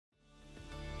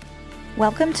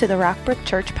Welcome to the Rockbrook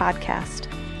Church Podcast.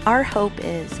 Our hope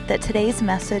is that today's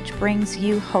message brings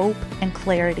you hope and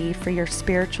clarity for your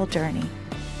spiritual journey.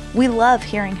 We love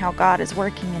hearing how God is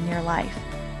working in your life.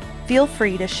 Feel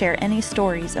free to share any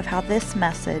stories of how this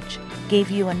message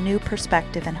gave you a new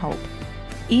perspective and hope.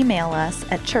 Email us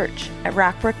at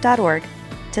church@rockbrook.org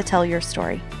to tell your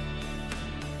story.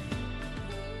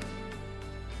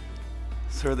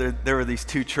 So there were these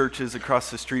two churches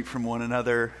across the street from one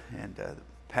another, and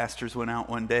pastors went out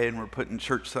one day and were putting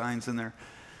church signs in their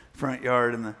front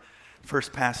yard, and the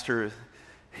first pastor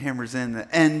hammers in,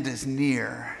 "The end is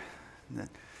near." And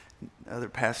the other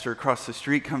pastor across the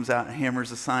street comes out and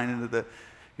hammers a sign into the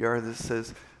yard that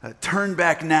says, "Turn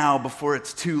back now before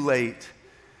it's too late."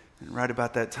 And right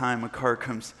about that time, a car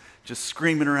comes just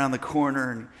screaming around the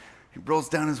corner, and he rolls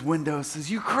down his window and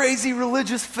says, "You crazy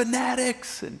religious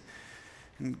fanatics!" and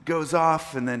goes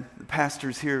off, and then the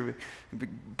pastor's here,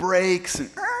 brakes,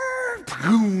 and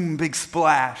boom, big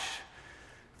splash.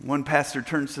 One pastor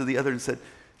turns to the other and said,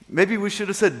 "Maybe we should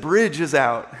have said bridge is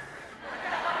out."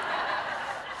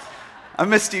 I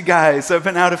missed you guys. I've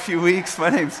been out a few weeks.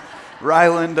 My name's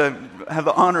Ryland. I have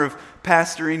the honor of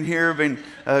pastoring here. Been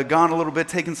gone a little bit,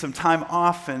 taking some time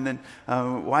off, and then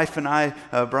wife and I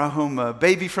brought home a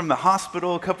baby from the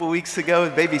hospital a couple weeks ago,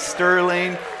 baby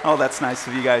Sterling. Oh, that's nice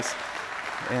of you guys.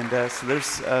 And so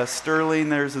there's Sterling,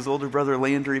 there's his older brother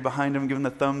Landry behind him giving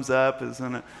the thumbs up. It was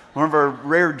on one of our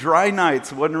rare dry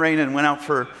nights. It wasn't raining, went out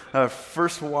for a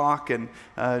first walk, and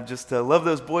just love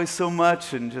those boys so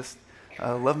much, and just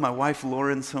love my wife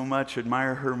Lauren so much,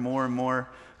 admire her more and more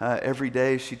every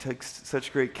day. She takes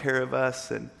such great care of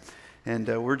us, and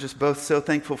we're just both so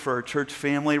thankful for our church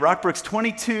family. Rockbrook's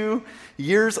 22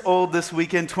 years old this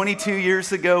weekend. 22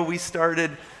 years ago, we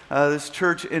started this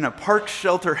church in a park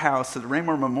shelter house at the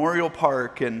Raymore Memorial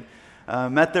Park, and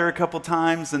met there a couple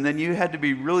times, and then you had to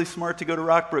be really smart to go to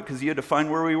Rockbrook because you had to find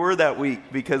where we were that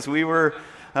week, because we were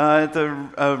at the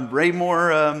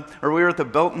Raymore, or we were at the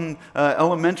Belton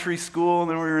Elementary School,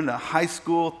 and then we were in the high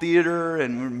school theater,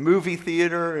 and movie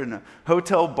theater, and a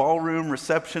hotel ballroom,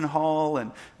 reception hall,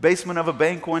 and basement of a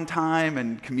bank one time,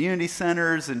 and community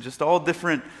centers, and just all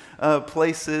different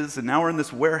places, and now we're in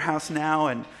this warehouse now,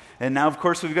 and now, of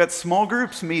course, we've got small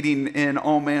groups meeting in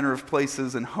all manner of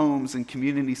places and homes and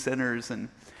community centers and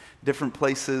different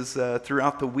places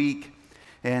throughout the week.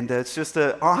 And it's just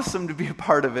awesome to be a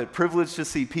part of it. Privileged to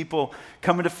see people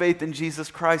coming to faith in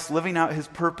Jesus Christ, living out His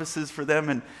purposes for them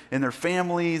and in their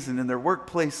families and in their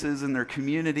workplaces and their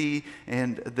community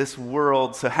and this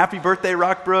world. So happy birthday,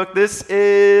 Rockbrook. This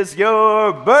is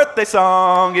your birthday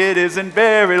song. It isn't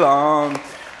very long.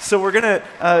 So we're going to,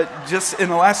 just in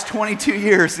the last 22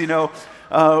 years,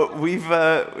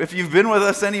 if you've been with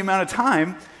us any amount of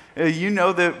time, you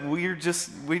know that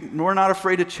we're not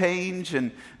afraid of change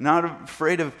and not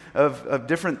afraid of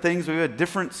different things. We've had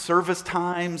different service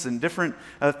times and different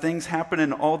things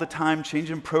happening all the time,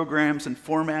 changing programs and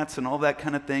formats and all that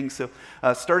kind of thing. So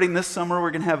starting this summer, we're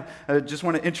going to have, just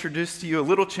want to introduce to you a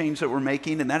little change that we're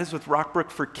making, and that is with Rockbrook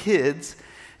for Kids.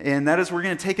 And that is, we're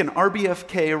going to take an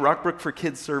RBFK, a Rockbrook for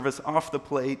Kids service, off the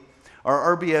plate.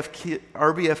 Our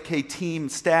RBFK team,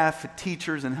 staff,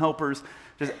 teachers, and helpers,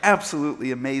 just absolutely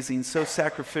amazing, so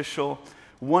sacrificial,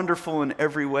 wonderful in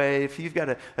every way. If you've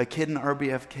got a kid in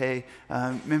RBFK,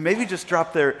 maybe just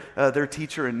drop their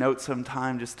teacher a note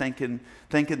sometime, just thanking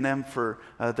them for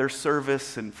their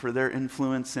service and for their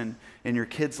influence in your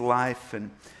kid's life.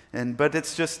 But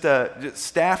it's just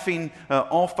staffing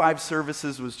all 5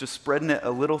 services was just spreading it a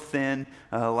little thin.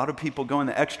 A lot of people going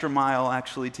the extra mile,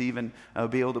 actually, to even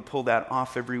be able to pull that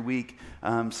off every week.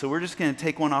 So we're just going to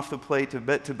take one off the plate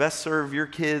to best serve your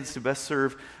kids, to best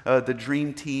serve the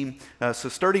Dream Team. So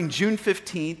starting June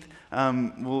 15th,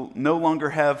 we'll no longer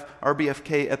have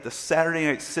RBFK at the Saturday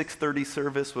night 6:30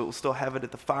 service, but we'll still have it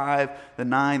at the 5, the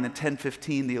 9, the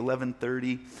 10:15, the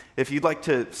 11:30. If you'd like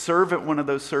to serve at one of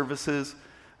those services,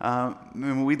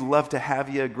 we'd love to have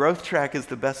you. Growth Track is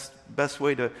the best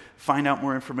way to find out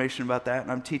more information about that.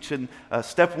 And I'm teaching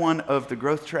step 1 of the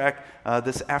Growth Track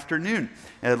this afternoon.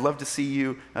 And I'd love to see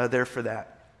you there for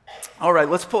that. All right,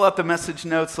 let's pull out the message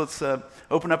notes. Let's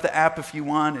open up the app if you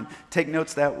want and take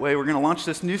notes that way. We're going to launch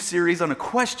this new series on a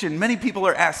question many people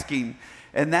are asking,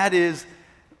 and that is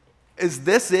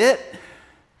this it?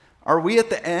 Are we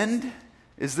at the end?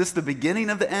 Is this the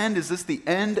beginning of the end? Is this the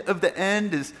end of the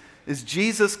end? Is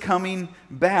Jesus coming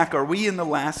back? Are we in the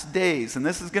last days? And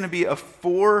this is going to be a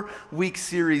 4-week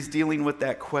series dealing with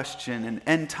that question and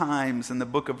end times in the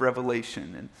book of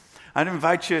Revelation. And I'd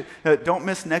invite you, don't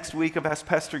miss next week. I've asked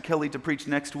Pastor Kelly to preach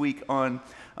next week on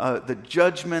the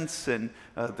judgments and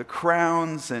the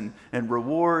crowns and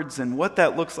rewards and what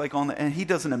that looks like and he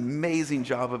does an amazing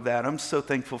job of that. I'm so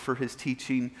thankful for his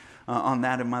teaching on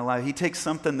that in my life. He takes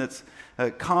something that's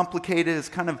complicated, it's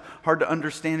kind of hard to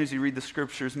understand as you read the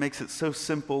scriptures, makes it so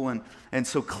simple and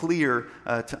so clear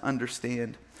to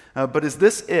understand. But is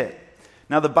this it?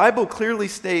 Now the Bible clearly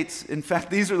states, in fact,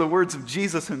 these are the words of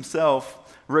Jesus himself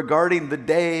regarding the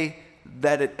day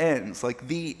that it ends, like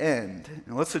the end.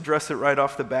 And let's address it right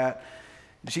off the bat.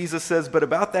 Jesus says, but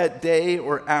about that day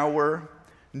or hour,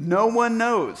 no one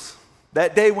knows.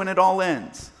 That day when it all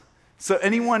ends. So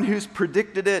anyone who's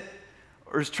predicted it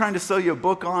or is trying to sell you a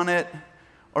book on it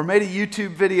or made a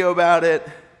YouTube video about it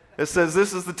that says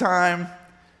this is the time,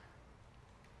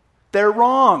 they're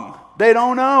wrong. They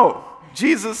don't know.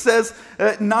 Jesus says,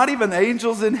 not even the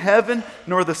angels in heaven,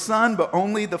 nor the Son, but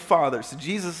only the Father. So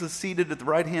Jesus is seated at the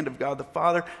right hand of God the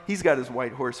Father. He's got his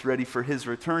white horse ready for his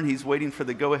return. He's waiting for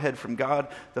the go-ahead from God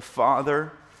the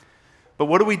Father. But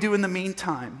what do we do in the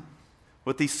meantime?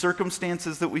 With these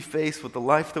circumstances that we face, with the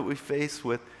life that we face,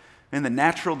 and the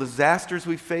natural disasters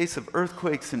we face of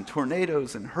earthquakes and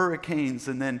tornadoes and hurricanes,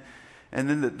 and then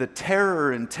the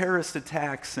terror and terrorist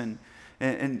attacks and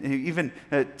even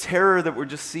terror that we're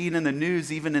just seeing in the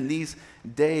news, even in these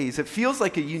days. It feels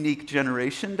like a unique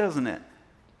generation, doesn't it?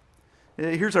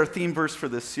 Here's our theme verse for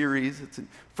this series. It's in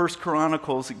 1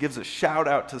 Chronicles. It gives a shout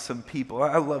out to some people.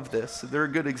 I love this. They're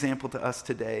a good example to us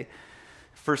today.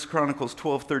 1 Chronicles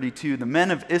 12:32, the men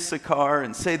of Issachar,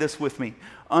 and say this with me,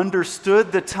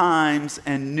 understood the times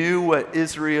and knew what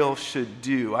Israel should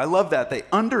do. I love that. They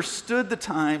understood the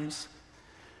times,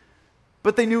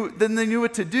 but they knew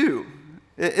what to do.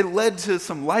 It led to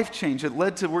some life change. It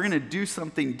led to we're going to do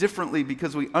something differently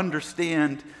because we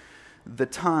understand the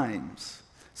times.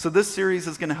 So this series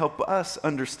is going to help us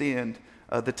understand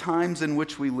the times in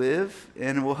which we live,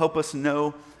 and it will help us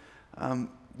know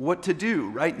what to do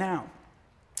right now.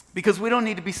 Because we don't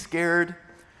need to be scared.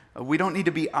 We don't need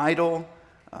to be idle.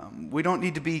 We don't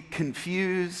need to be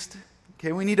confused.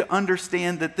 Okay, we need to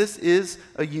understand that this is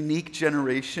a unique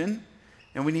generation,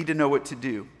 and we need to know what to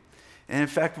do. And in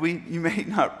fact, you may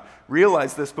not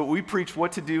realize this, but we preach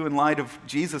what to do in light of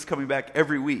Jesus coming back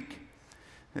every week.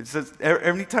 It says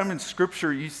every time in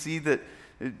Scripture you see that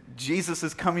Jesus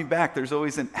is coming back, there's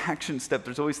always an action step.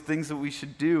 There's always things that we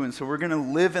should do. And so we're going to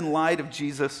live in light of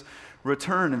Jesus'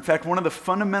 return. In fact, one of the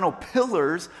fundamental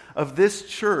pillars of this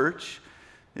church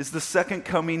is the second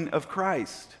coming of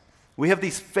Christ. We have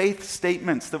these faith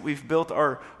statements that we've built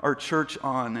our church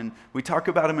on, and we talk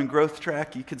about them in Growth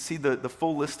Track. You can see the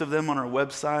full list of them on our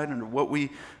website under what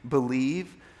we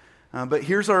believe. But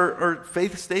here's our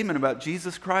faith statement about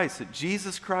Jesus Christ. That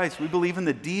Jesus Christ, we believe in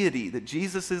the deity, that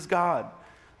Jesus is God,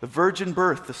 the virgin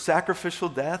birth, the sacrificial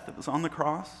death that was on the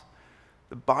cross,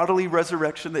 the bodily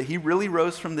resurrection, that he really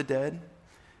rose from the dead,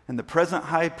 and the present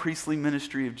high priestly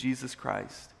ministry of Jesus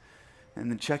Christ. And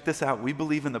then check this out. We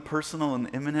believe in the personal and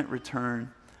imminent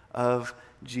return of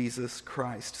Jesus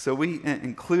Christ. So we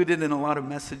include it in a lot of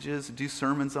messages, do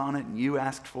sermons on it, and you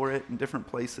asked for it in different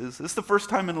places. This is the first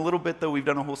time in a little bit, though, we've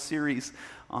done a whole series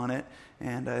on it,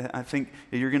 and I think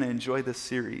you're going to enjoy this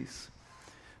series.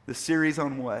 The series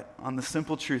on what? On the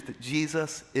simple truth that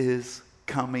Jesus is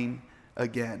coming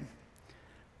again.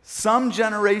 Some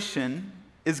generation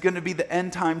is going to be the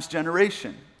end times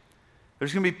generation.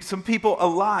 There's going to be some people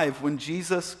alive when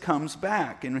Jesus comes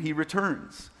back and he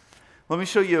returns. Let me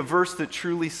show you a verse that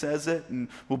truly says it, and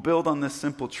we'll build on this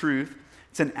simple truth.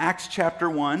 It's in Acts chapter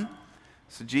 1.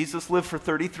 So Jesus lived for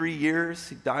 33 years.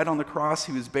 He died on the cross.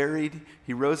 He was buried.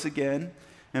 He rose again.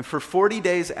 And for 40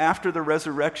 days after the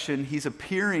resurrection, he's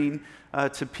appearing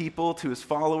to people, to his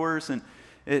followers, and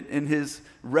in his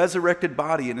resurrected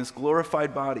body, in his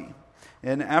glorified body.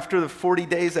 And after the 40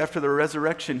 days after the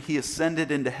resurrection, he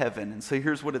ascended into heaven. And so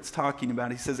here's what it's talking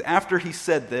about. He says, after he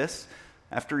said this,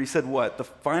 after he said what? The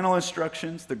final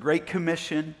instructions, the Great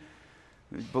Commission.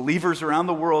 Believers around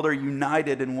the world are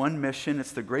united in one mission.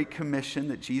 It's the Great Commission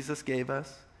that Jesus gave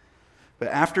us. But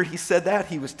after he said that,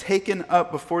 he was taken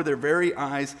up before their very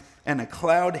eyes, and a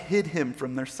cloud hid him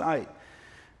from their sight.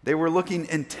 They were looking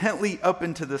intently up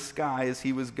into the sky as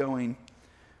he was going,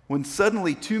 when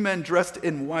suddenly 2 men dressed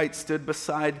in white stood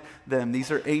beside them.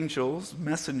 These are angels,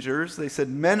 messengers. They said,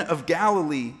 "Men of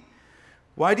Galilee,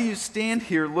 why do you stand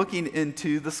here looking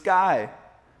into the sky?"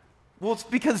 Well, it's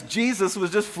because Jesus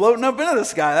was just floating up into the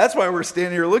sky. That's why we're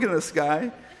standing here looking at the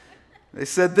sky. They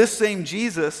said, "This same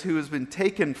Jesus who has been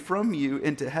taken from you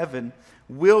into heaven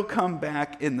will come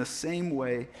back in the same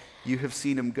way you have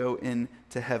seen him go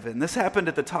into heaven." This happened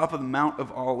at the top of the Mount of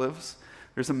Olives.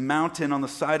 There's a mountain on the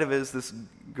side of it is this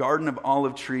garden of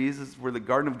olive trees. This is where the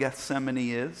Garden of Gethsemane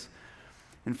is.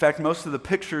 In fact, most of the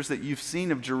pictures that you've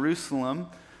seen of Jerusalem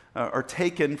are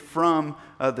taken from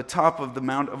the top of the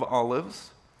Mount of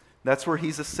Olives. That's where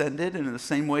he's ascended, and in the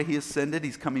same way he ascended,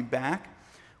 he's coming back.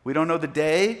 We don't know the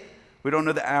day, we don't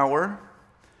know the hour,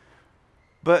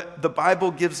 but the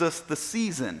Bible gives us the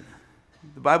season.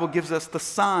 The Bible gives us the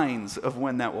signs of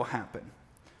when that will happen.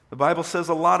 The Bible says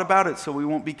a lot about it, so we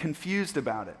won't be confused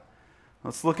about it.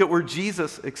 Let's look at where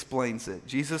Jesus explains it.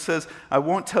 Jesus says, I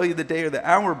won't tell you the day or the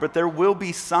hour, but there will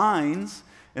be signs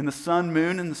in the sun,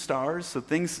 moon, and the stars, so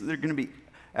things that are going to be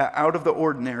out of the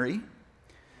ordinary.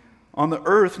 On the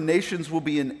earth, nations will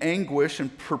be in anguish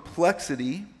and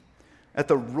perplexity at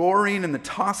the roaring and the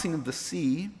tossing of the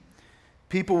sea.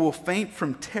 People will faint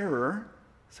from terror.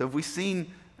 So have we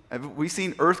seen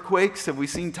earthquakes? Have we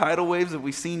seen tidal waves? Have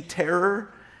we seen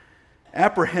terror?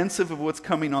 Apprehensive of what's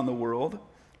coming on the world.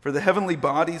 For the heavenly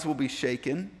bodies will be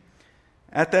shaken.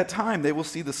 At that time, they will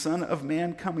see the Son of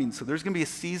Man coming. So there's going to be a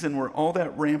season where all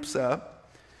that ramps up.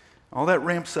 All that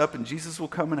ramps up, and Jesus will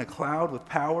come in a cloud with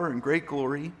power and great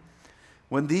glory.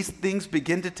 When these things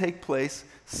begin to take place,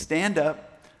 stand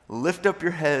up, lift up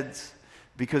your heads,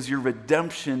 because your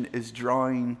redemption is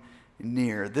drawing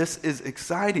near. This is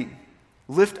exciting.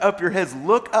 Lift up your heads.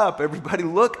 Look up, everybody.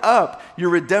 Look up. Your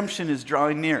redemption is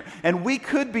drawing near. And we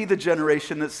could be the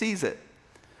generation that sees it.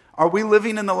 Are we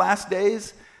living in the last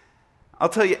days? I'll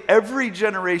tell you, every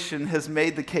generation has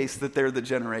made the case that they're the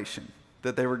generation,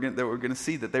 that we're going to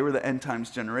see, that they were the end times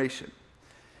generation.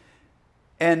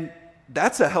 And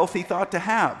that's a healthy thought to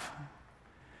have.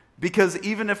 Because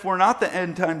even if we're not the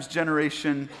end times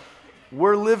generation,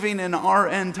 we're living in our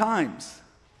end times.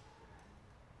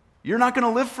 You're not going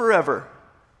to live forever.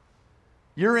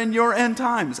 You're in your end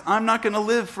times. I'm not going to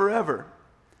live forever.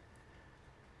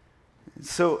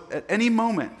 So at any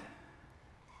moment,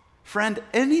 friend,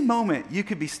 any moment you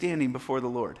could be standing before the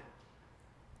Lord.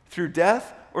 Through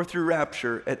death or through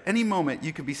rapture, at any moment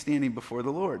you could be standing before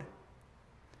the Lord.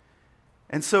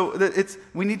 And so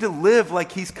we need to live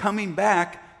like he's coming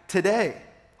back today.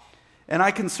 And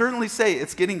I can certainly say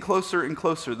it's getting closer and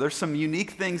closer. There's some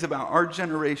unique things about our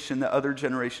generation that other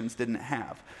generations didn't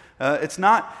have. It's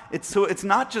not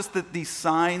just that these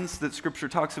signs that Scripture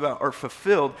talks about are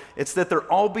fulfilled. It's that they're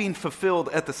all being fulfilled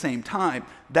at the same time.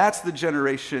 That's the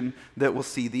generation that will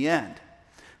see the end.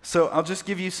 So I'll just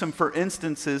give you some for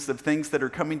instances of things that are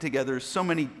coming together. There's so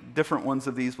many different ones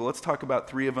of these. Well, let's talk about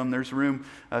 3 of them. There's room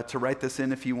to write this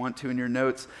in if you want to in your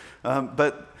notes.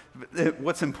 But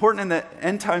what's important in the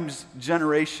end times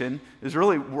generation is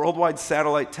really worldwide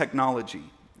satellite technology.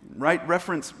 Right?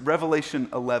 Reference Revelation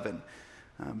 11.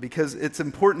 Because it's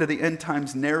important to the end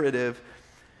times narrative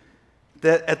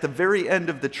that at the very end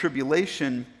of the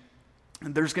tribulation,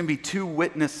 there's going to be 2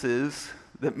 witnesses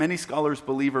that many scholars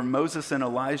believe are Moses and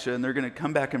Elijah, and they're going to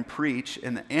come back and preach,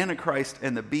 and the Antichrist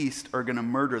and the beast are going to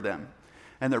murder them.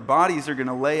 And their bodies are going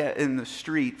to lay in the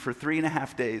street for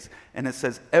 3.5 days. And it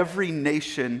says every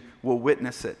nation will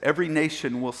witness it. Every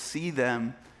nation will see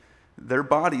them, their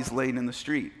bodies laying in the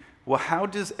street. Well, how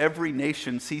does every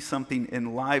nation see something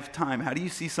in live time? How do you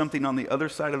see something on the other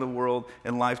side of the world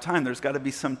in live time? There's got to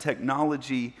be some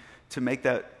technology to make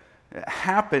that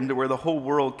happen to where the whole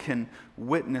world can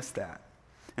witness that.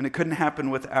 And it couldn't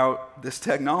happen without this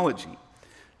technology.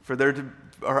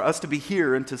 For us to be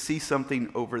here and to see something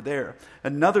over there.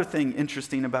 Another thing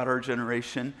interesting about our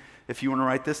generation, if you want to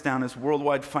write this down, is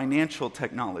worldwide financial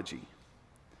technology.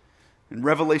 In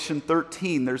Revelation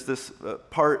 13, there's this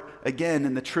part, again,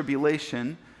 in the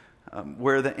tribulation,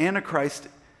 where the Antichrist,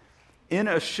 in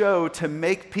a show to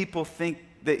make people think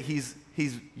that he's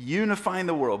unifying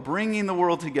the world, bringing the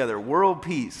world together, world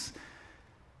peace,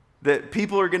 that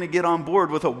people are going to get on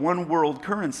board with a one-world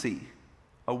currency,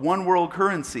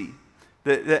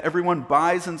 that everyone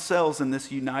buys and sells in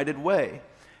this united way.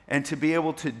 And to be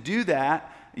able to do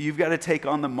that, you've got to take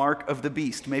on the mark of the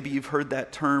beast. Maybe you've heard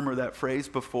that term or that phrase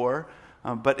before,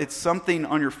 but it's something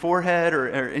on your forehead or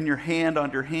in your hand,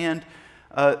 on your hand,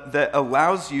 that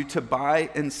allows you to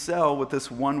buy and sell with this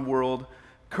one world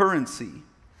currency.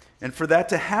 And for that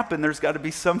to happen, there's got to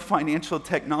be some financial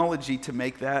technology to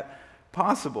make that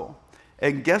possible.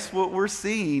 And guess what we're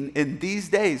seeing in these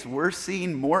days? We're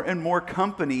seeing more and more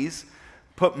companies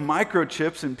put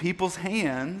microchips in people's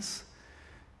hands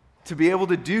to be able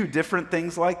to do different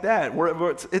things like that.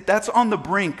 That's on the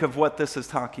brink of what this is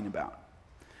talking about.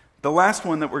 The last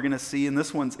one that we're going to see, and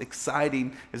this one's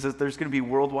exciting, is that there's going to be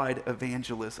worldwide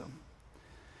evangelism.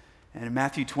 And in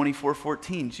Matthew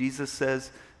 24:14, Jesus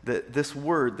says that this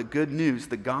word, the good news,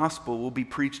 the gospel, will be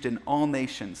preached in all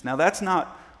nations. Now, that's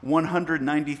not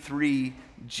 193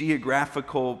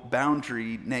 geographical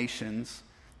boundary nations.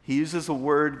 He uses the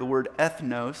word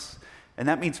ethnos, and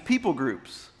that means people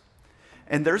groups.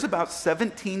 And there's about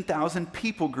 17,000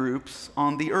 people groups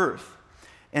on the earth.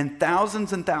 And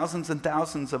thousands and thousands and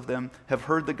thousands of them have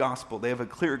heard the gospel. They have a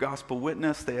clear gospel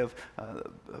witness. They have a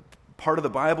part of the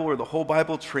Bible or the whole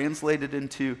Bible translated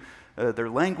into their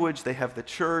language. They have the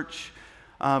church.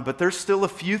 But there's still a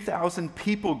few thousand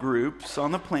people groups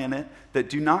on the planet that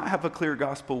do not have a clear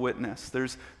gospel witness.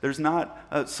 There's not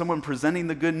someone presenting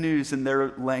the good news in their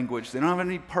language. They don't have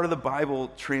any part of the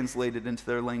Bible translated into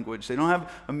their language. They don't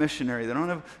have a missionary. They don't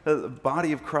have the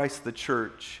body of Christ, the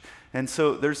church. And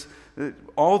so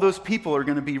all those people are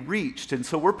going to be reached. And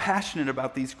so we're passionate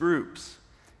about these groups.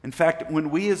 In fact, when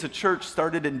we as a church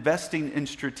started investing in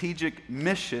strategic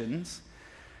missions,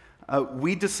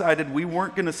 we decided we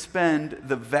weren't going to spend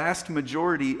the vast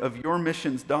majority of your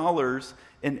missions dollars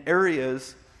in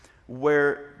areas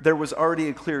where there was already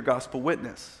a clear gospel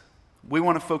witness. We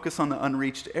want to focus on the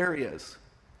unreached areas.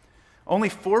 Only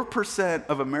 4%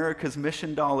 of America's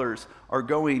mission dollars are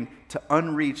going to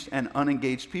unreached and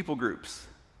unengaged people groups.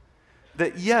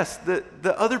 That yes,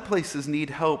 the other places need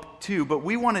help too, but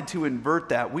we wanted to invert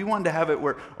that. We wanted to have it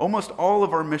where almost all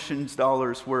of our missions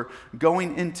dollars were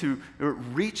going into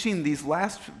reaching these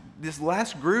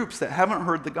last groups that haven't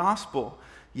heard the gospel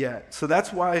yet. So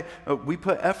that's why we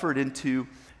put effort into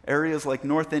areas like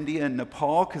North India and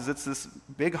Nepal, because it's this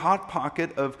big hot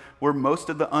pocket of where most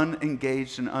of the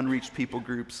unengaged and unreached people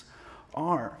groups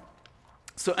are.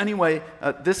 So anyway,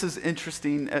 this is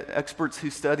interesting. Experts who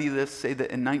study this say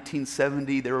that in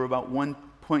 1970, there were about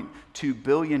 1.2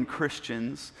 billion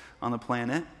Christians on the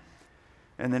planet.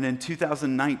 And then in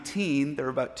 2019, there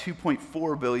were about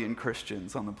 2.4 billion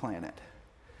Christians on the planet.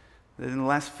 In the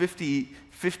last 50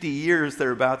 years,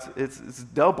 it's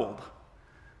doubled.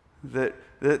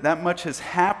 That much has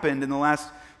happened in the last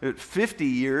 50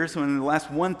 years, when in the last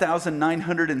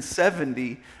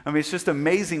 1,970, it's just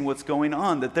amazing what's going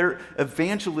on, that their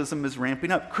evangelism is ramping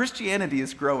up. Christianity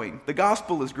is growing. The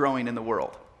gospel is growing in the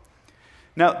world.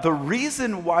 Now, the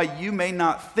reason why you may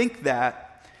not think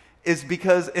that is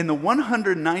because in the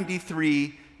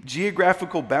 193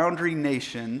 geographical boundary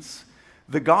nations,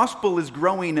 the gospel is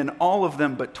growing in all of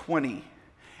them but 20.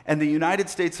 And the United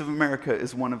States of America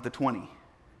is one of the 20.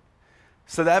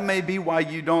 So that may be why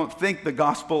you don't think the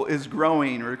gospel is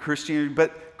growing or Christianity,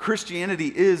 but Christianity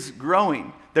is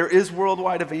growing. There is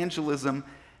worldwide evangelism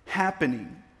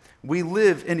happening. We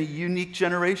live in a unique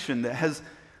generation that has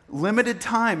limited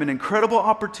time and incredible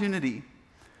opportunity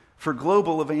for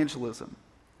global evangelism.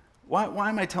 Why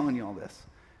am I telling you all this?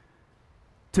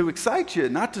 To excite you,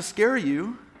 not to scare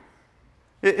you.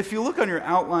 If you look on your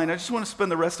outline, I just want to spend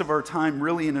the rest of our time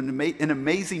really in an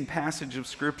amazing passage of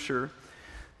Scripture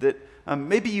that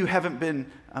maybe you haven't been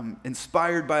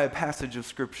inspired by a passage of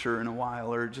Scripture in a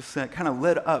while, or just kind of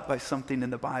led up by something in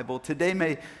the Bible. Today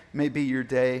may be your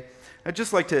day. I'd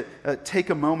just like to take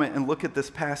a moment and look at this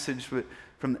passage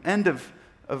from the end of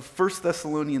 1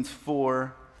 Thessalonians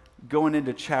 4, going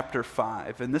into chapter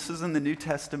 5. And this is in the New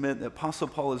Testament. The Apostle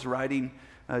Paul is writing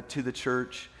to the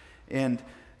church. And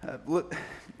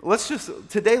let's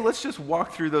just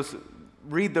walk through those,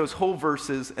 read those whole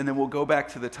verses, and then we'll go back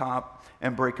to the top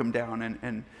and break them down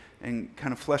and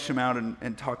kind of flesh them out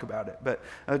and talk about it. But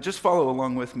just follow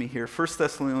along with me here. 1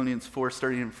 Thessalonians 4,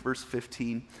 starting in verse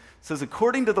 15, says,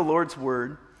 "According to the Lord's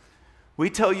word, we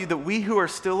tell you that we who are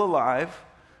still alive,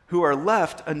 who are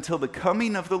left until the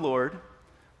coming of the Lord,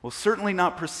 will certainly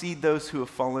not precede those who have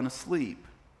fallen asleep.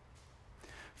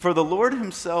 For the Lord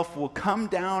himself will come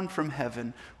down from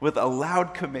heaven with a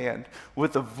loud command,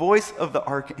 with the voice of the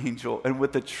archangel, and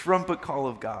with the trumpet call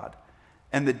of God.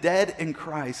 And the dead in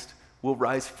Christ will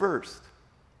rise first.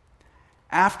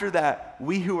 After that,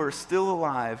 we who are still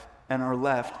alive and are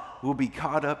left will be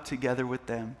caught up together with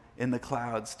them in the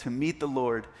clouds to meet the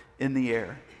Lord in the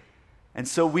air. And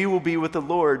so we will be with the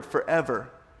Lord forever.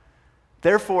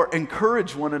 Therefore,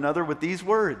 encourage one another with these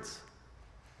words.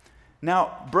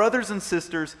 Now, brothers and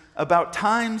sisters, about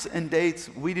times and dates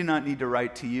we do not need to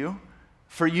write to you,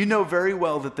 for you know very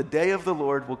well that the day of the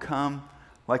Lord will come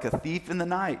like a thief in the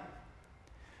night.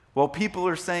 While people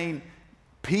are saying,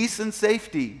 peace and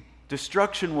safety,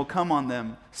 destruction will come on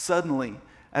them suddenly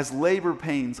as labor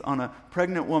pains on a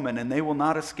pregnant woman, and they will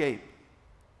not escape.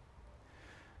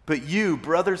 But you,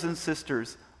 brothers and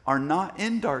sisters, are not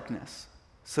in darkness,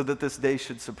 so that this day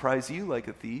should surprise you like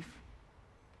a thief.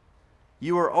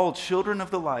 You are all children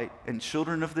of the light and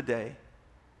children of the day.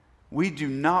 We do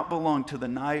not belong to the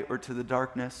night or to the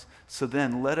darkness, so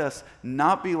then let us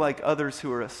not be like others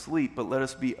who are asleep, but let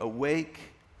us be awake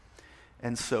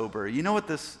and sober. You know what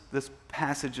this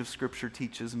passage of Scripture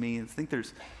teaches me? I think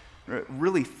there's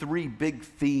really three big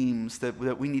themes that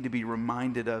we need to be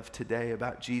reminded of today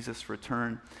about Jesus'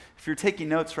 return. If you're taking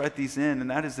notes, write these in, and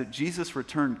that is that Jesus'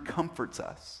 return comforts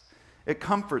us. It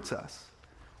comforts us.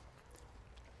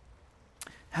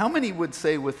 How many would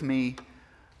say with me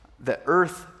that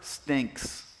earth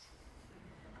stinks?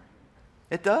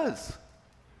 It does.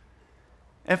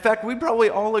 In fact, we probably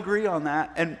all agree on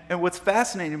that. And what's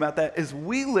fascinating about that is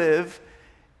we live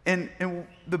in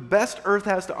the best earth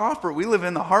has to offer. We live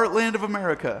in the heartland of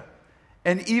America.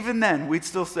 And even then, we'd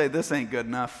still say, this ain't good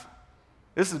enough.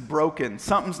 This is broken.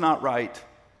 Something's not right.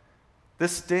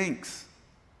 This stinks.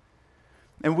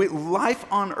 And life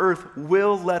on earth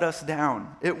will let us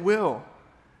down. It will.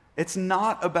 It's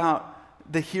not about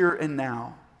the here and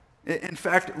now. In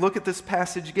fact, look at this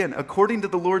passage again. According to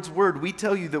the Lord's word, we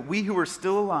tell you that we who are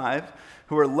still alive,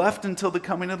 who are left until the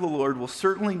coming of the Lord, will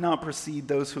certainly not precede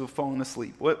those who have fallen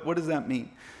asleep. What does that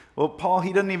mean? Well, Paul,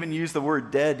 he doesn't even use the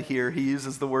word dead here. He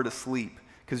uses the word asleep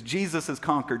because Jesus has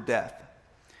conquered death.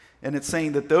 And it's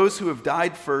saying that those who have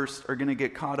died first are going to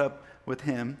get caught up with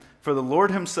him. For the Lord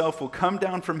himself will come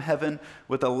down from heaven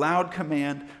with a loud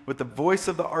command, with the voice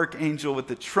of the archangel, with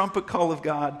the trumpet call of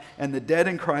God, and the dead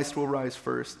in Christ will rise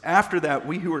first. After that,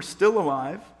 we who are still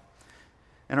alive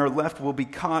and are left will be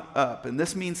caught up. And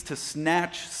this means to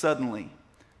snatch suddenly.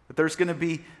 That there's going to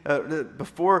be,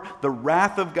 before the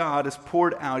wrath of God is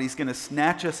poured out, he's going to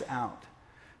snatch us out.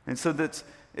 And so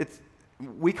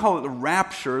we call it the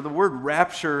rapture. The word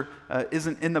rapture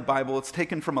isn't in the Bible. It's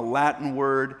taken from a Latin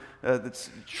word that's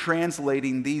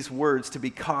translating these words to be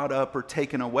caught up or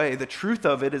taken away. The truth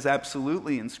of it is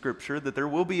absolutely in Scripture that there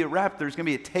will be a rapture. There's going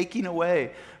to be a taking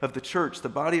away of the church, the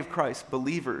body of Christ,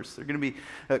 believers. They're going to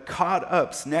be caught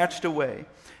up, snatched away.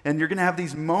 And you're going to have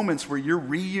these moments where you're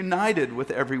reunited with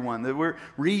everyone, that we're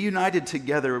reunited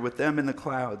together with them in the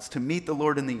clouds to meet the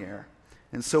Lord in the air.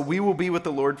 And so we will be with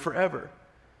the Lord forever.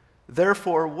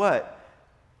 Therefore what?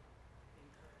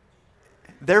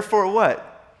 Therefore what?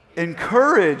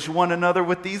 Encourage one another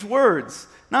with these words.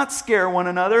 Not scare one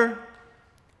another.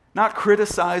 Not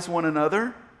criticize one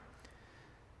another.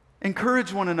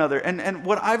 Encourage one another. And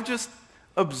what I've just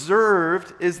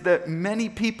observed is that many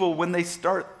people, when they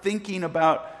start thinking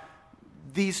about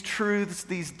these truths,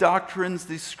 these doctrines,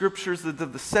 these scriptures,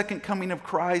 the second coming of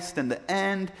Christ and the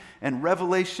end and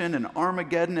Revelation and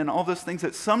Armageddon and all those things,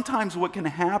 that sometimes what can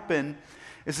happen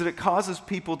is that it causes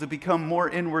people to become more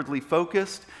inwardly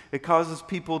focused. It causes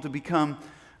people to become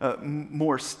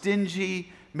more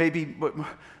stingy, maybe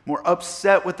more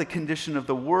upset with the condition of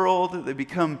the world. They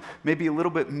become maybe a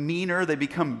little bit meaner. They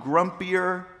become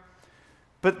grumpier.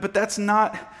 But that's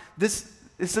not, this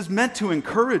is meant to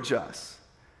encourage us.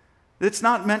 It's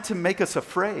not meant to make us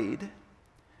afraid.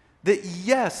 That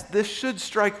yes, this should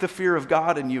strike the fear of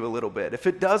God in you a little bit. If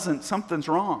it doesn't, something's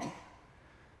wrong.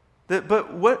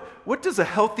 But what does a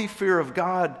healthy fear of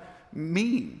God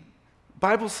mean? The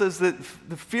Bible says that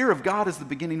the fear of God is the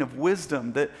beginning of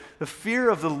wisdom, that the fear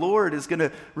of the Lord is going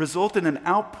to result in an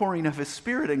outpouring of His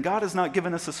Spirit. And God has not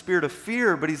given us a spirit of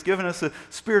fear, but He's given us a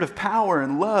spirit of power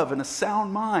and love and a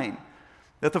sound mind.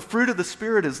 That the fruit of the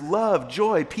Spirit is love,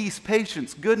 joy, peace,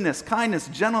 patience, goodness, kindness,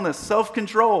 gentleness,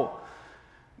 self-control.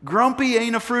 Grumpy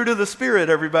ain't a fruit of the Spirit,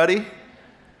 everybody.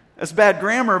 That's bad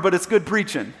grammar, but it's good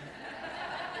preaching.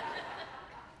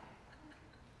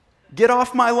 Get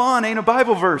off my lawn ain't a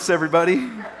Bible verse, everybody.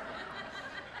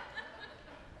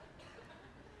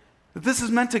 This is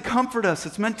meant to comfort us.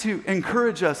 It's meant to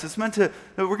encourage us. It's meant that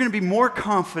we're going to be more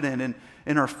confident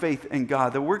in our faith in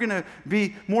God, that we're going to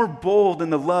be more bold in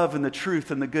the love and the truth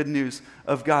and the good news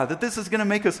of God, that this is going to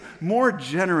make us more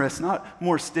generous, not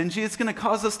more stingy. It's going to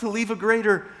cause us to leave a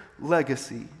greater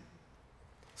legacy.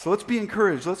 So let's be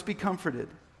encouraged. Let's be comforted.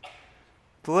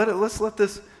 Let's let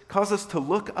this cause us to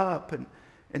look up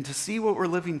and to see what we're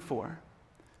living for.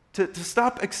 To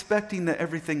stop expecting that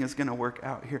everything is going to work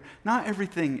out here. Not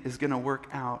everything is going to work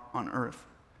out on earth.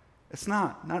 It's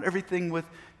not. Not everything with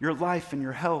your life and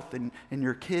your health and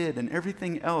your kid and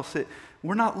everything else.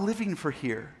 We're not living for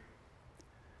here.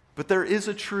 But there is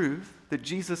a truth that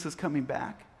Jesus is coming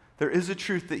back. There is a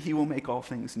truth that He will make all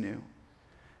things new.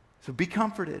 So be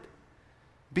comforted.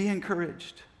 Be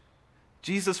encouraged.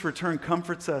 Jesus' return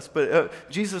comforts us, but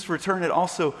Jesus' return, it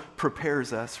also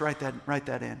prepares us. Write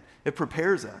that in. It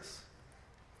prepares us.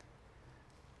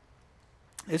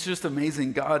 It's just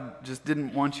amazing. God just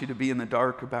didn't want you to be in the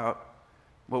dark about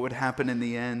what would happen in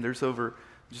the end.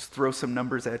 Just throw some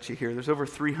numbers at you here. There's over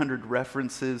 300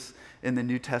 references in the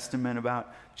New Testament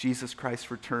about Jesus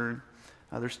Christ's return.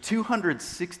 There's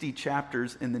 260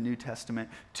 chapters in the New Testament.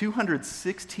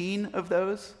 216 of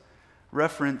those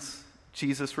reference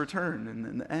Jesus' return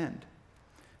in the end.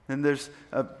 And there's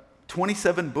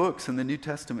 27 books in the New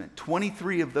Testament.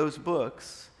 23 of those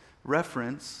books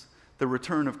reference the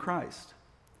return of Christ.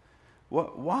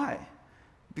 Why?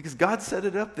 Because God set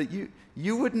it up that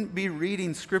you wouldn't be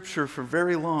reading Scripture for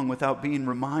very long without being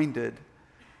reminded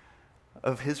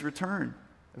of his return,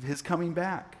 of his coming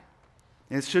back.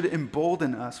 And it should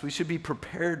embolden us. We should be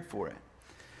prepared for it.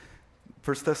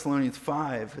 1 Thessalonians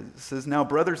 5 says, "Now,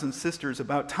 brothers and sisters,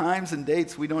 about times and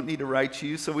dates we don't need to write to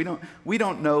you, so we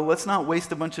don't know. Let's not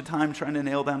waste a bunch of time trying to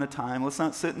nail down a time. Let's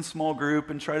not sit in small group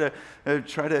and try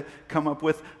to come up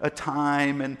with a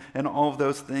time and all of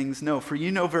those things. No, for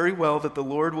you know very well that the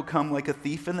Lord will come like a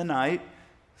thief in the night."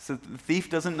 So the thief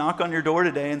doesn't knock on your door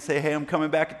today and say, "Hey, I'm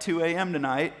coming back at 2 a.m.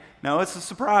 tonight." No, it's a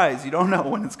surprise. You don't know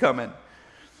when it's coming.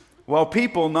 While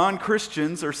people,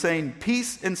 non-Christians, are saying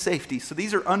peace and safety. So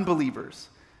these are unbelievers.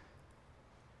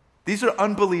 These are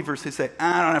unbelievers who say,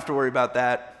 "I don't have to worry about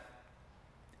that.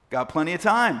 Got plenty of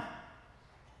time.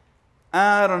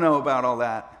 I don't know about all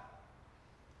that."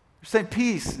 They're saying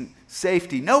peace and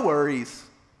safety, no worries.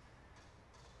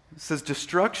 It says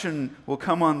destruction will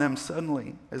come on them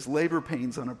suddenly as labor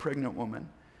pains on a pregnant woman,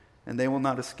 and they will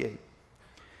not escape.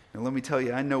 And let me tell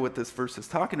you, I know what this verse is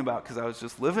talking about because I was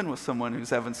just living with someone who's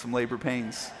having some labor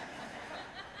pains.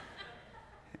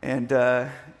 And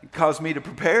it caused me to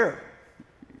prepare,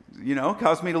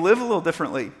 caused me to live a little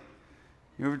differently.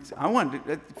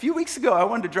 A few weeks ago, I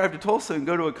wanted to drive to Tulsa and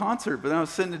go to a concert, but then I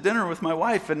was sitting at dinner with my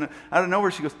wife, and out of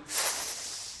nowhere, she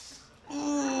goes,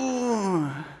 "Ooh,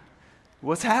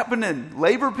 what's happening?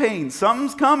 Labor pains.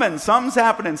 Something's coming. Something's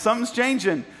happening. Something's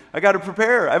changing. I got to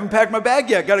prepare. I haven't packed my bag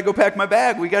yet. Got to go pack my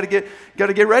bag. We got to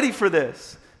get ready for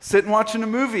this." Sitting watching a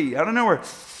movie. I don't know where.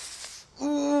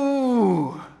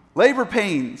 Ooh, labor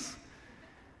pains.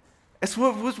 It's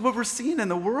what we're seeing in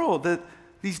the world. That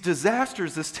these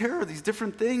disasters, this terror, these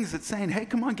different things. It's saying, "Hey,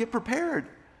 come on, get prepared.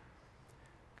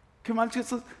 Come on,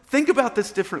 just think about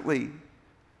this differently.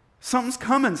 Something's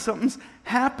coming. Something's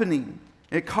happening.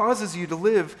 It causes you to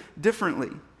live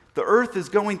differently. The earth is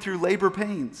going through labor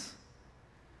pains.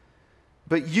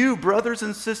 But you, brothers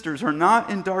and sisters, are not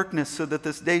in darkness so that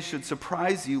this day should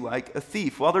surprise you like a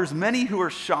thief." While there's many who are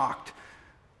shocked,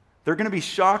 they're going to be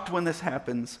shocked when this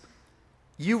happens,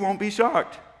 you won't be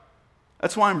shocked.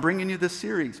 That's why I'm bringing you this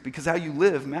series, because how you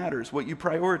live matters. What you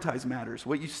prioritize matters.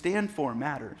 What you stand for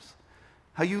matters.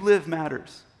 How you live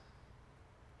matters.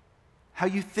 How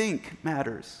you think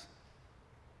matters.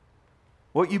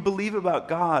 What you believe about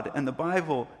God and the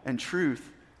Bible and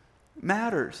truth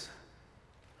matters.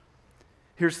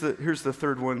 Here's the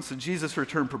third one. So Jesus'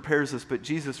 return prepares us, but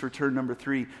Jesus' return, number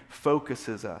 3,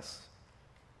 focuses us.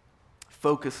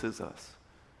 Focuses us.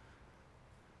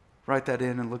 Write that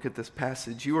in and look at this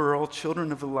passage. "You are all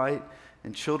children of the light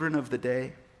and children of the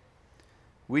day.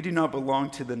 We do not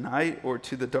belong to the night or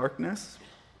to the darkness.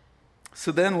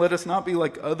 So then let us not be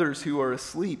like others who are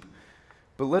asleep,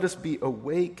 but let us be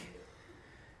awake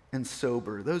and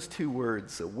sober." Those two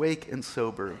words, awake and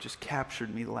sober, have just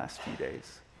captured me the last few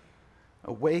days.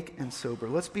 Awake and sober.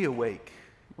 Let's be awake.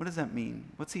 What does that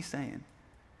mean? What's he saying?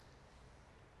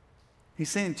 He's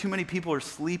saying too many people are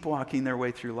sleepwalking their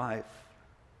way through life.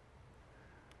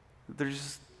 They're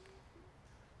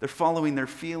following their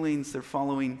feelings. They're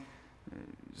following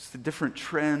just the different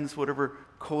trends, whatever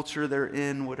culture they're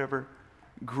in, whatever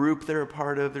group they're a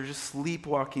part of. They're just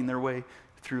sleepwalking their way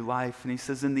through life. And he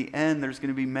says in the end, there's going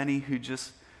to be many who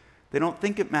they don't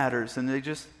think it matters, and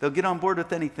they'll get on board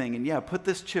with anything. And put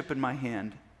this chip in my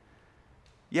hand.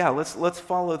 Let's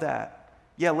follow that.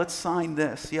 Let's sign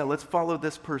this. Let's follow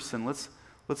this person.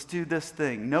 Let's do this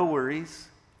thing. No worries.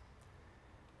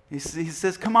 He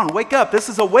says, "Come on, wake up. This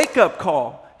is a wake-up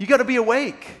call. You got to be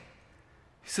awake."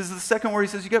 He says the second word, he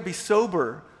says, "You got to be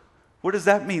sober." What does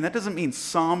that mean? That doesn't mean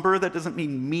somber. That doesn't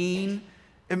mean mean.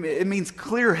 It means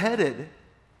clear-headed.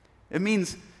 It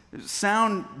means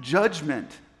sound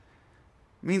judgment.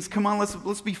 It means, come on,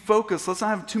 let's be focused. Let's not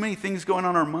have too many things going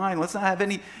on in our mind. Let's not have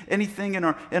anything in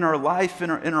our life,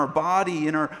 in our body,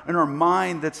 in our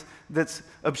mind that's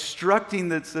obstructing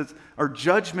that's our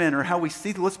judgment or how we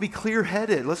see. Let's be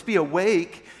clear-headed. Let's be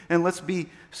awake, and let's be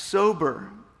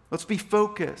sober. Let's be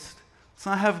focused. Let's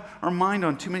not have our mind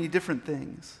on too many different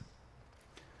things.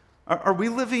 Are we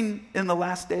living in the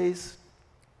last days?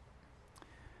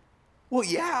 Well,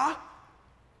 yeah.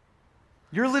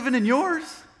 You're living in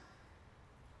yours.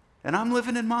 And I'm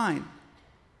living in mine.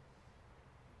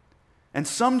 And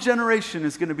some generation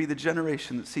is going to be the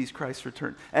generation that sees Christ's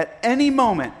return. At any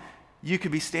moment, you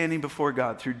could be standing before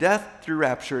God. Through death, through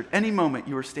rapture, at any moment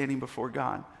you are standing before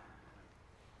God.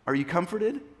 Are you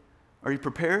comforted? Are you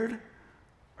prepared?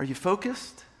 Are you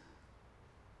focused?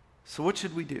 So what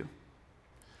should we do?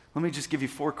 Let me just give you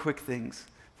four quick things.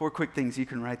 Four quick things, you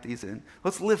can write these in.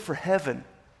 Let's live for heaven.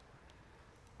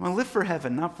 Well, live for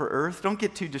heaven, not for earth. Don't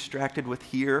get too distracted with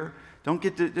here.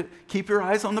 Keep your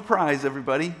eyes on the prize,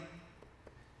 everybody.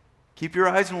 Keep your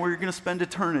eyes on where you're going to spend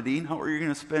eternity, not where you're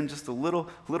going to spend just a little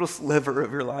sliver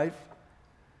of your life.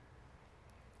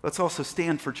 Let's also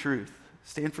stand for truth.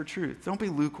 Stand for truth. Don't be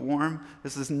lukewarm.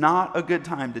 This is not a good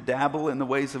time to dabble in the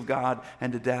ways of God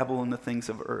and to dabble in the things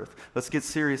of earth. Let's get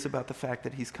serious about the fact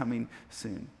that he's coming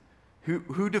soon.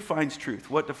 Who defines truth?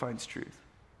 What defines truth?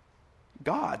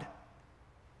 God.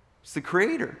 It's the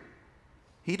Creator.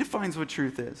 He defines what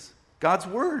truth is. God's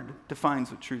Word defines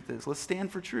what truth is. Let's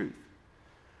stand for truth.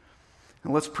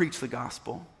 And let's preach the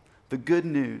gospel, the good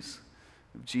news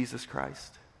of Jesus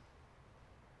Christ.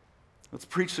 Let's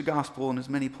preach the gospel in as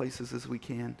many places as we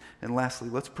can. And lastly,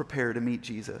 let's prepare to meet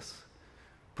Jesus.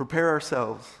 Prepare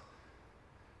ourselves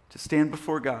to stand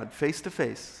before God face to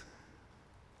face.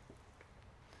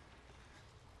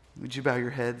 Would you bow your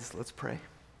heads? Let's pray.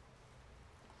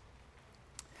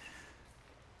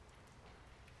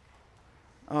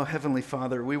 Oh, Heavenly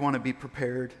Father, we want to be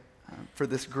prepared for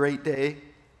this great day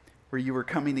where you are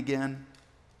coming again.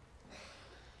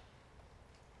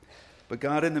 But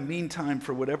God, in the meantime,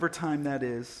 for whatever time that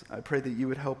is, I pray that you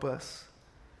would help us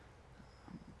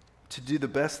to do the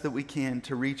best that we can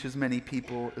to reach as many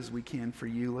people as we can for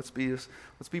you. Let's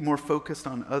be more focused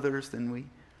on others than we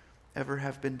ever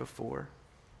have been before,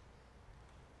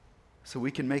 so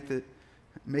we can make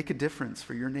a difference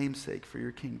for your name's sake, for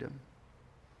your kingdom.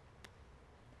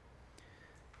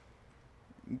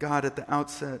 God, at the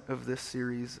outset of this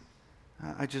series,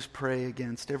 I just pray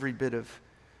against every bit of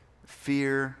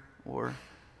fear or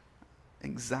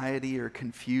anxiety or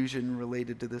confusion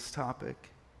related to this topic.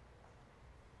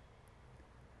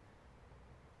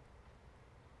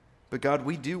 But God,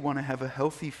 we do want to have a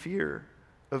healthy fear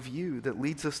of you that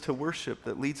leads us to worship,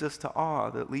 that leads us to awe,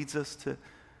 that leads us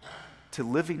to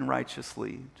living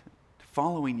righteously, to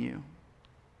following you.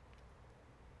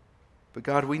 But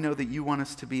God, we know that you want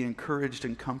us to be encouraged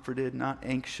and comforted, not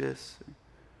anxious.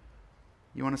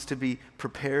 You want us to be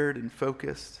prepared and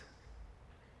focused.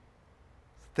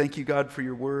 Thank you, God, for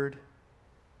your word.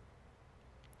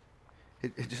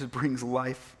 It just brings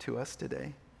life to us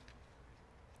today.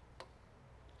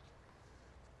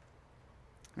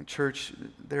 And church,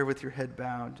 there with your head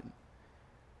bowed,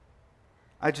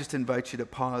 I just invite you to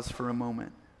pause for a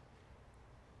moment.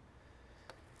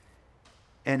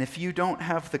 And if you don't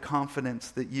have the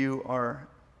confidence that you are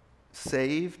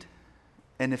saved,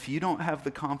 and if you don't have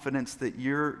the confidence that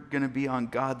you're going to be on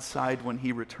God's side when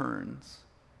he returns,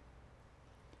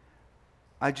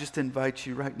 I just invite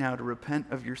you right now to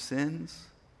repent of your sins,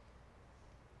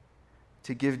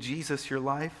 to give Jesus your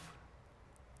life,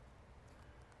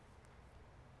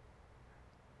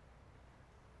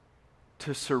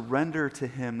 to surrender to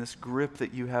him this grip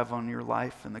that you have on your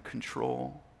life and the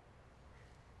control.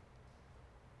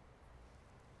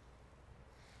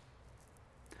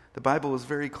 The Bible is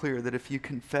very clear that if you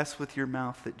confess with your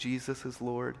mouth that Jesus is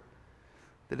Lord,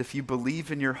 that if you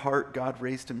believe in your heart God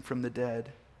raised him from the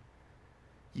dead,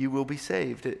 you will be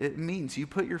saved. It means you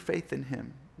put your faith in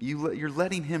him. You're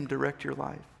letting him direct your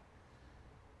life.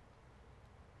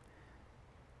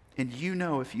 And you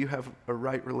know if you have a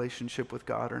right relationship with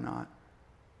God or not.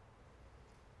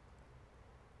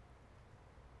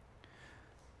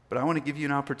 But I want to give you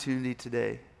an opportunity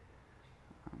today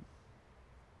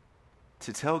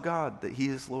to tell God that he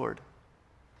is Lord.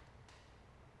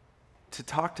 To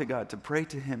talk to God, to pray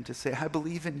to him, to say, I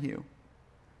believe in you.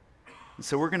 And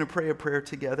so we're going to pray a prayer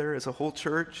together as a whole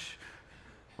church.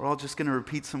 We're all just going to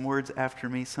repeat some words after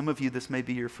me. Some of you, this may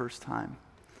be your first time.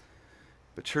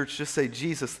 But church, just say,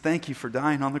 Jesus, thank you for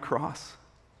dying on the cross.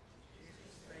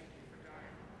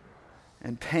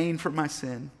 And paying for my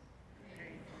sin.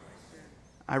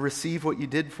 I receive what you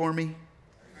did for me.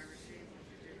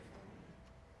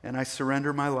 And I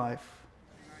surrender my life.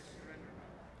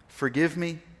 Forgive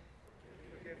me.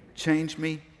 Change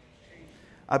me.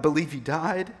 I believe you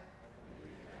died.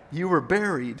 You were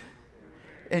buried.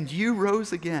 And you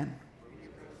rose again.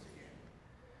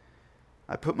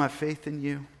 I put my faith in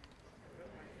you.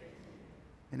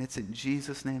 And it's in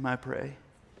Jesus' name I pray.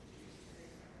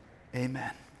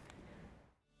 Amen.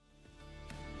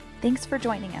 Thanks for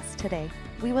joining us today.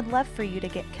 We would love for you to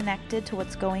get connected to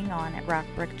what's going on at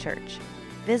Rockbrook Church.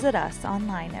 Visit us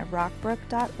online at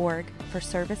rockbrook.org for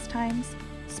service times,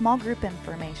 small group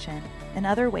information, and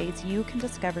other ways you can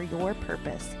discover your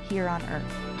purpose here on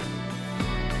earth.